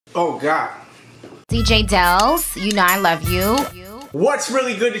Oh, God. DJ Delz, you know I love you. What's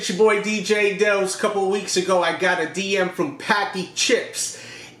really good? It's your boy DJ Delz. A couple of weeks ago, I got a DM from Paqui Chips,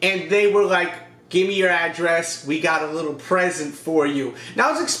 and they were like, give me your address, we got a little present for you. Now,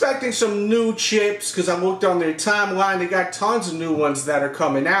 I was expecting some new chips, because I looked on their timeline, they got tons of new ones that are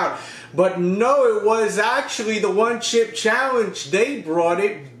coming out. But no, it was actually the One Chip Challenge. They brought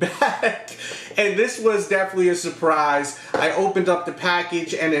it back. And this was definitely a surprise. I opened up the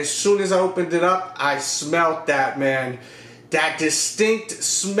package, and as soon as I opened it up, I smelled that, man. That distinct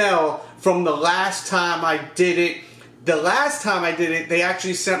smell from the last time I did it. The last time I did it, they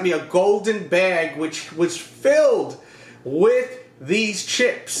actually sent me a golden bag, which was filled with these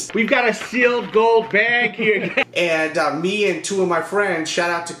chips. We've got a sealed gold bag here. And me and two of my friends, shout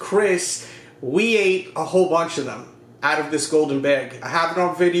out to Chris, we ate a whole bunch of them out of this golden bag. I have it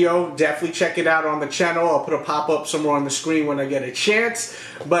on video. Definitely check it out on the channel. I'll put a pop-up somewhere on the screen when I get a chance.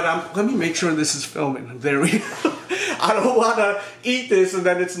 But let me make sure this is filming. There we go. I don't want to eat this and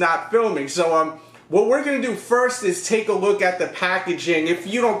then it's not filming. So what we're going to do first is take a look at the packaging. If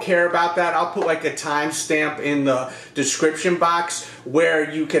you don't care about that, I'll put like a timestamp in the description box where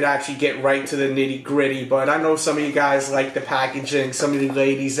you could actually get right to the nitty gritty. But I know some of you guys like the packaging, some of you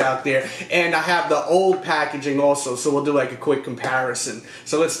ladies out there. And I have the old packaging also, so we'll do like a quick comparison.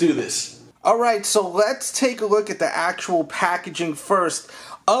 So let's do this. Alright, so let's take a look at the actual packaging first.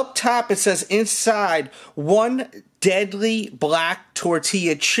 Up top it says inside, one deadly black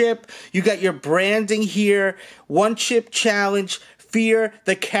tortilla chip. You got your branding here. One Chip Challenge, Fear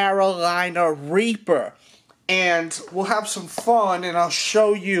the Carolina Reaper. And we'll have some fun and I'll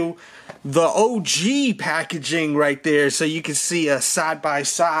show you the OG packaging right there so you can see a side by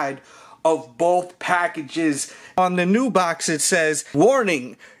side of both packages. On the new box it says,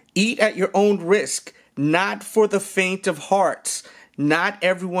 warning, eat at your own risk, not for the faint of hearts. Not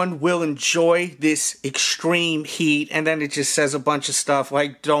everyone will enjoy this extreme heat. And then it just says a bunch of stuff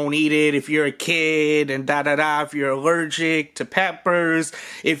like don't eat it if you're a kid and da-da-da if you're allergic to peppers,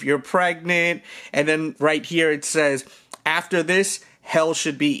 if you're pregnant. And then right here it says, after this, hell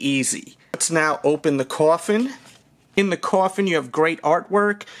should be easy. Let's now open the coffin. In the coffin, you have great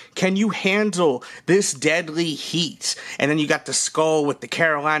artwork. Can you handle this deadly heat? And then you got the skull with the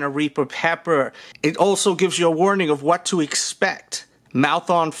Carolina Reaper pepper. It also gives you a warning of what to expect. Mouth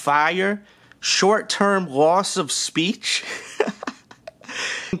on fire, short-term loss of speech,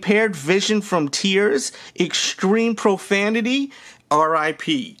 impaired vision from tears, extreme profanity,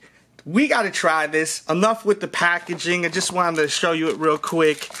 RIP. We gotta try this. Enough with the packaging. I just wanted to show you it real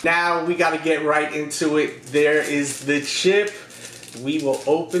quick. Now we gotta get right into it. There is the chip. We will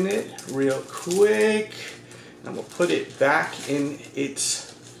open it real quick. And we'll put it back in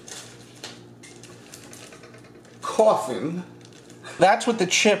its coffin. That's what the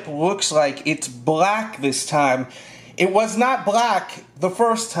chip looks like. It's black this time. It was not black the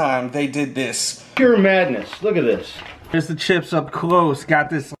first time they did this. Pure madness. Look at this. Here's the chips up close. Got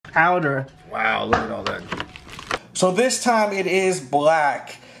this powder. Wow, look at all that. So this time it is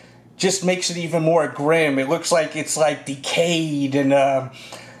black. Just makes it even more grim. It looks like it's like decayed, and I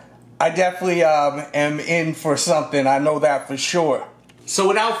definitely am in for something. I know that for sure. So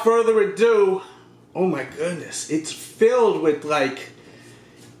without further ado, oh my goodness, it's filled with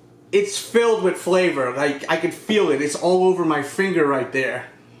it's filled with flavor. Like, I can feel it. It's all over my finger right there.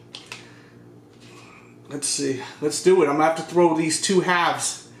 Let's see. Let's do it. I'm gonna have to throw these two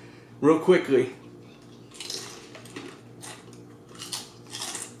halves real quickly.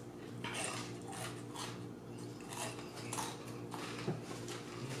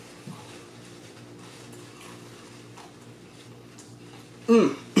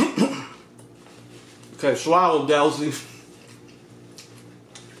 Okay, swallow, Delzy.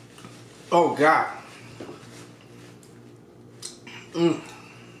 Oh, God.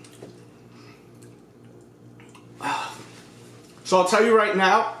 So I'll tell you right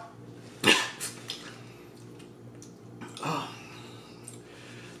now,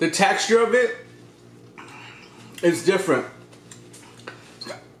 the texture of it is different.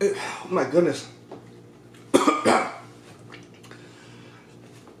 Oh my goodness. Wow,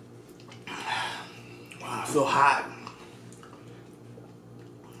 I feel hot.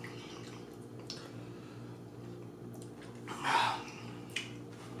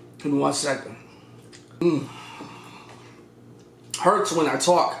 Give me 1 second. Hurts when I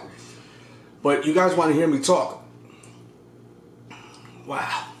talk, but you guys want to hear me talk.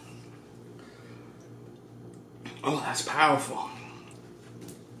 Wow. Oh, that's powerful.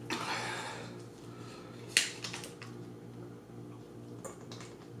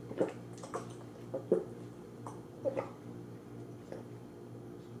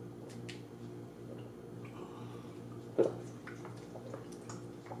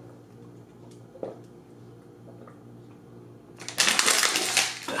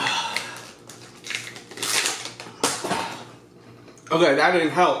 Okay, that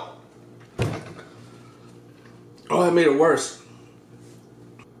didn't help. Oh, that made it worse.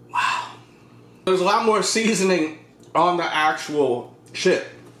 Wow. There's a lot more seasoning on the actual chip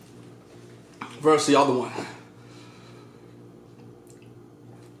versus the other one.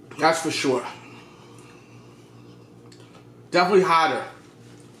 That's for sure. Definitely hotter.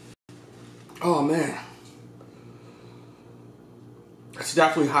 Oh man. It's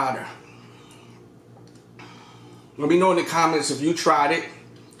definitely hotter. Let me know in the comments if you tried it.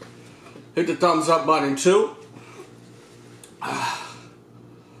 Hit the thumbs up button too.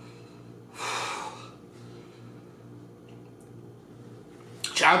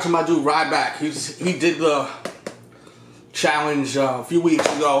 Shout out to my dude Ryback. He did the challenge a few weeks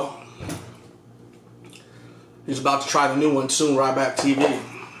ago. He's about to try the new one soon, Ryback TV.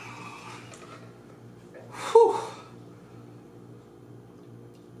 Whew.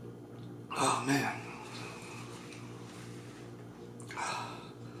 Oh man.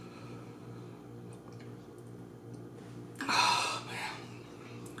 Oh man.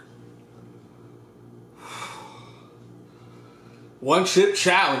 One chip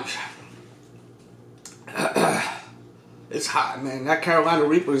challenge. It's hot, man. That Carolina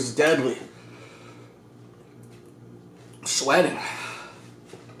Reaper is deadly. Sweating.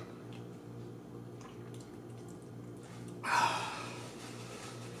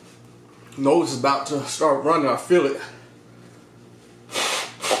 Nose is about to start running. I feel it.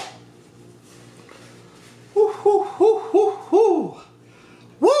 Woo, woo, woo, woo, woo.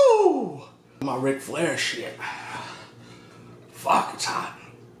 Woo! My Ric Flair shit. Fuck, it's hot.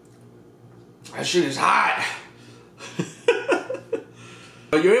 That shit is hot.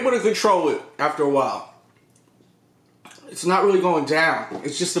 But you're able to control it after a while. It's not really going down.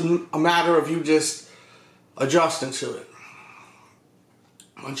 It's just a matter of you just adjusting to it.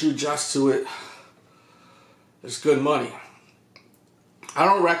 Once you adjust to it, it's good money. I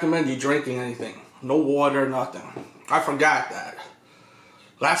don't recommend you drinking anything. No water, nothing. I forgot that.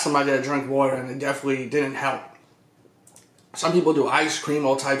 Last time I did drink water and it definitely didn't help. Some people do ice cream,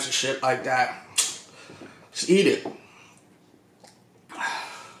 all types of shit like that. Just eat it.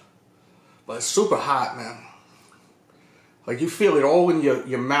 But it's super hot, man. Like you feel it all in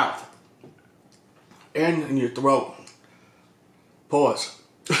your mouth. And in your throat. Pause.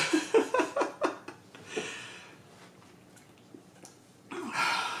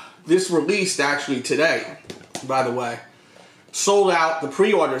 This released actually today, by the way. Sold out. The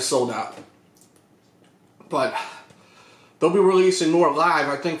pre-order sold out. But they'll be releasing more live,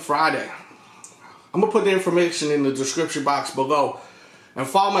 I think, Friday. I'm going to put the information in the description box below. And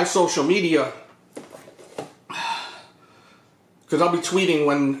follow my social media. Because I'll be tweeting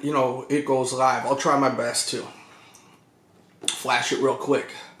when, you know, it goes live. I'll try my best to flash it real quick.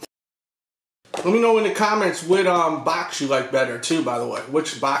 Let me know in the comments what box you like better, too, by the way.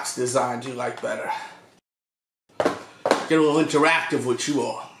 Which box design do you like better? Get a little interactive with you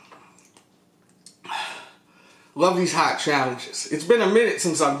all. Love these hot challenges. It's been a minute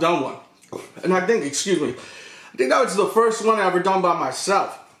since I've done one. And I think, excuse me, I think that was the first one I ever done by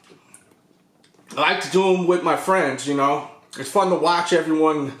myself. I like to do them with my friends, you know. It's fun to watch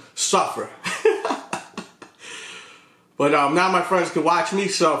everyone suffer. But now my friends can watch me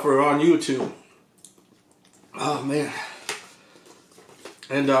suffer on YouTube. Oh, man.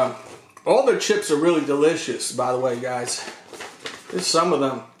 And all their chips are really delicious, by the way, guys. There's some of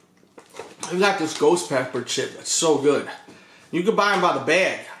them. I've got this ghost pepper chip that's so good. You can buy them by the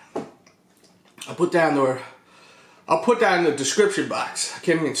bag. I'll put that in the description box. I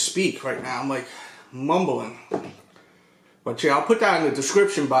can't even speak right now. I'm like mumbling. But yeah, I'll put that in the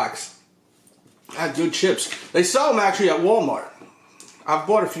description box. I had good chips. They sell them actually at Walmart. I've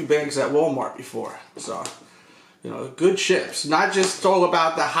bought a few bags at Walmart before. So, you know, good chips. Not just all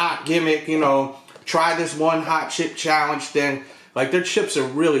about the hot gimmick, you know, try this one hot chip challenge thing. Like, their chips are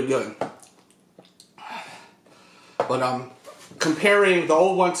really good. But comparing the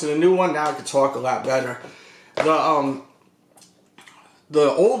old one to the new one, now I can talk a lot better. The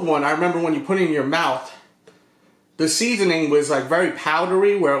old one, I remember when you put it in your mouth, the seasoning was like very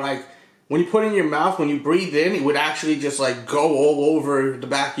powdery, where like when you put it in your mouth, when you breathe in, it would actually just like go all over the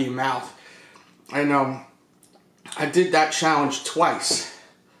back of your mouth. And I did that challenge twice,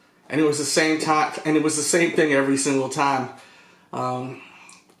 and it was the same time, and it was the same thing every single time.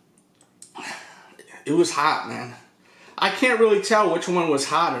 It was hot, man. I can't really tell which one was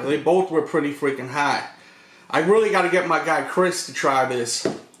hotter. They both were pretty freaking hot. I really got to get my guy Chris to try this,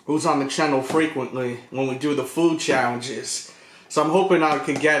 who's on the channel frequently when we do the food challenges. So I'm hoping I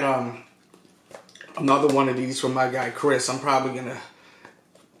could get another one of these from my guy Chris. I'm probably gonna.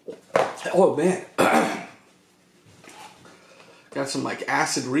 Oh man, got some like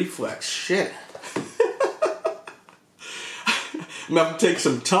acid reflux. Shit. I'm gonna have to take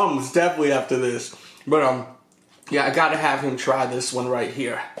some Tums definitely after this. But yeah, I gotta have him try this one right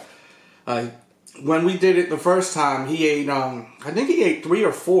here. When we did it the first time, he ate, I think he ate 3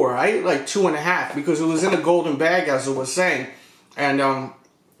 or 4. I ate like 2.5 because it was in a golden bag, as I was saying. And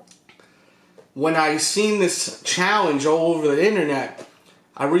when I seen this challenge all over the internet,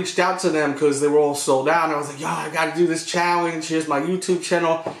 I reached out to them because they were all sold out. And I was like, yo, I gotta do this challenge. Here's my YouTube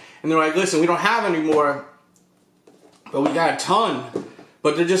channel. And they're like, listen, we don't have any more, but we got a ton.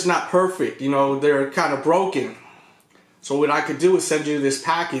 But they're just not perfect. You know, they're kind of broken. So what I could do is send you this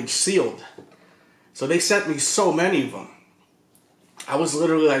package sealed. So they sent me so many of them. I was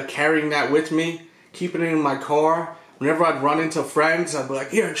literally like carrying that with me, keeping it in my car. Whenever I'd run into friends, I'd be like,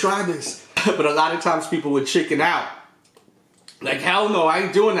 here, try this. But a lot of times people would chicken out. Like, hell no, I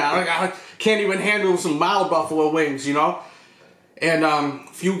ain't doing that. I can't even handle some mild buffalo wings, you know? And a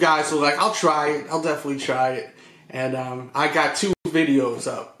few guys were like, I'll try it. I'll definitely try it. And I got 2 videos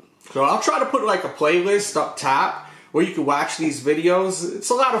up. So I'll try to put like a playlist up top where you can watch these videos. It's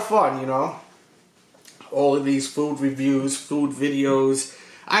a lot of fun, you know? All of these food reviews, food videos.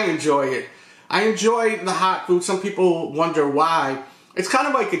 I enjoy it. I enjoy the hot food. Some people wonder why. It's kind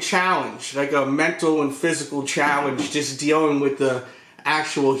of like a challenge, like a mental and physical challenge, just dealing with the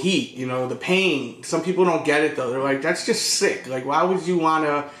actual heat, you know, the pain. Some people don't get it though. They're like, that's just sick. Like, why would you want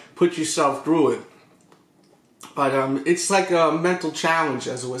to put yourself through it? But it's like a mental challenge,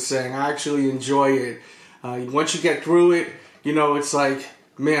 as I was saying. I actually enjoy it. Once you get through it, you know, it's like,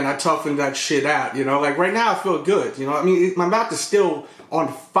 man, I toughened that shit out, you know? Like, right now I feel good, you know? I mean, my mouth is still on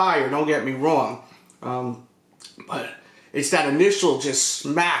fire, don't get me wrong. But it's that initial just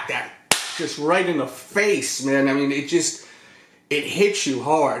smack, that just right in the face, man. I mean, it hits you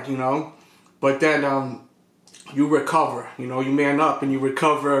hard, you know? But then you recover, you know? You man up and you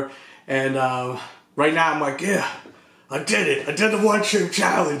recover. And right now I'm like, yeah, I did it. I did the 1 chip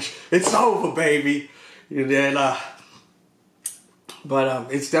challenge. It's over, baby. And then,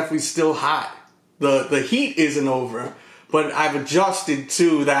 but it's definitely still hot. The heat isn't over, but I've adjusted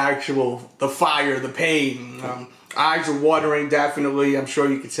to the fire, the pain. Eyes are watering, definitely. I'm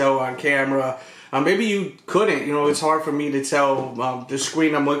sure you could tell on camera. Maybe you couldn't. You know, it's hard for me to tell. The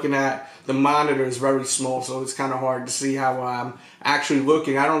screen I'm looking at, the monitor is very small, so it's kind of hard to see how I'm actually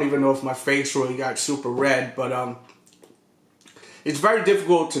looking. I don't even know if my face really got super red, but it's very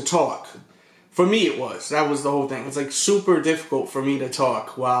difficult to talk. For me, it was. That was the whole thing. It's like super difficult for me to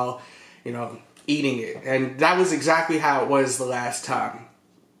talk while, you know, eating it. And that was exactly how it was the last time.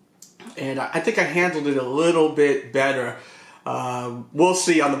 And I think I handled it a little bit better. We'll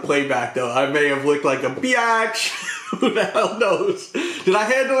see on the playback, though. I may have looked like a biatch. Who the hell knows? Did I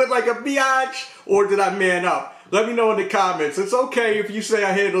handle it like a biatch or did I man up? Let me know in the comments. It's okay if you say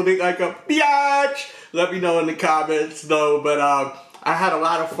I handled it like a biatch. Let me know in the comments, though. But I had a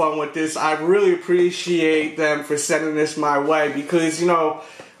lot of fun with this. I really appreciate them for sending this my way because, you know,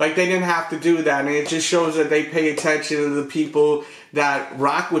 like they didn't have to do that. And it just shows that they pay attention to the people that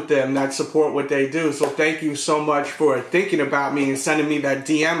rock with them, that support what they do. So thank you so much for thinking about me and sending me that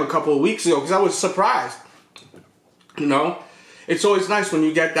DM a couple of weeks ago because I was surprised. You know, it's always nice when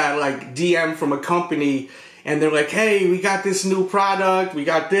you get that like DM from a company and they're like, hey, we got this new product, we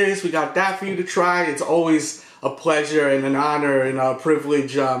got this, we got that for you to try. It's always a pleasure and an honor and a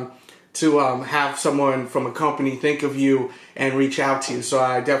privilege to have someone from a company think of you and reach out to you. So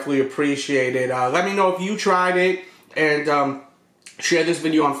I definitely appreciate it. Let me know if you tried it and share this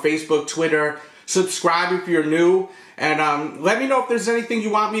video on Facebook, Twitter. Subscribe if you're new. And let me know if there's anything you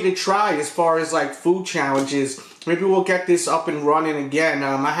want me to try as far as like food challenges. Maybe we'll get this up and running again.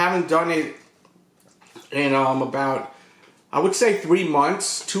 I haven't done it in about, I would say 3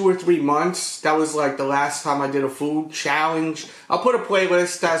 months, 2 or 3 months. That was like the last time I did a food challenge. I'll put a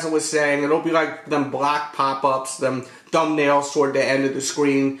playlist, as I was saying. It'll be like them block pop-ups, them thumbnails toward the end of the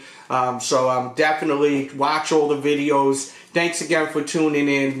screen. So definitely watch all the videos. Thanks again for tuning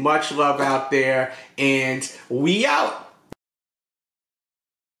in. Much love out there. And we out.